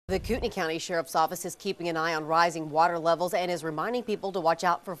The Kootenai County Sheriff's Office is keeping an eye on rising water levels and is reminding people to watch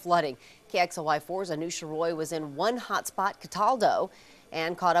out for flooding. KXLY4's Anusha was in one hotspot, Cataldo,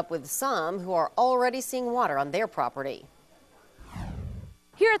 and caught up with some who are already seeing water on their property.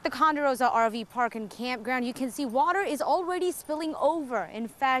 Here at the Conderosa RV Park and Campground, you can see water is already spilling over. In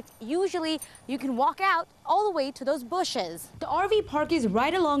fact, usually you can walk out all the way to those bushes. The RV park is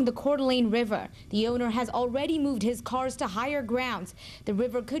right along the Coeur River. The owner has already moved his cars to higher grounds. The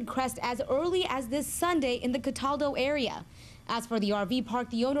river could crest as early as this Sunday in the Cataldo area. As for the RV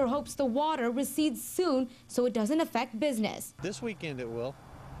park, the owner hopes the water recedes soon so it doesn't affect business. This weekend it will.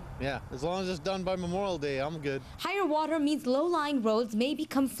 Yeah, as long as it's done by Memorial Day, I'm good. Higher water means low-lying roads may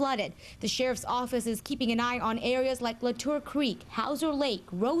become flooded. The sheriff's office is keeping an eye on areas like Latour Creek, Hauser Lake,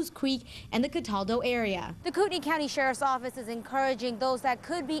 Rose Creek, and the Cataldo area. The Kootenai County Sheriff's Office is encouraging those that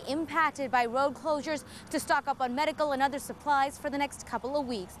could be impacted by road closures to stock up on medical and other supplies for the next couple of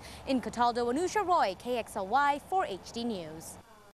weeks. In Cataldo, Anusha, KXLY 4 HD News.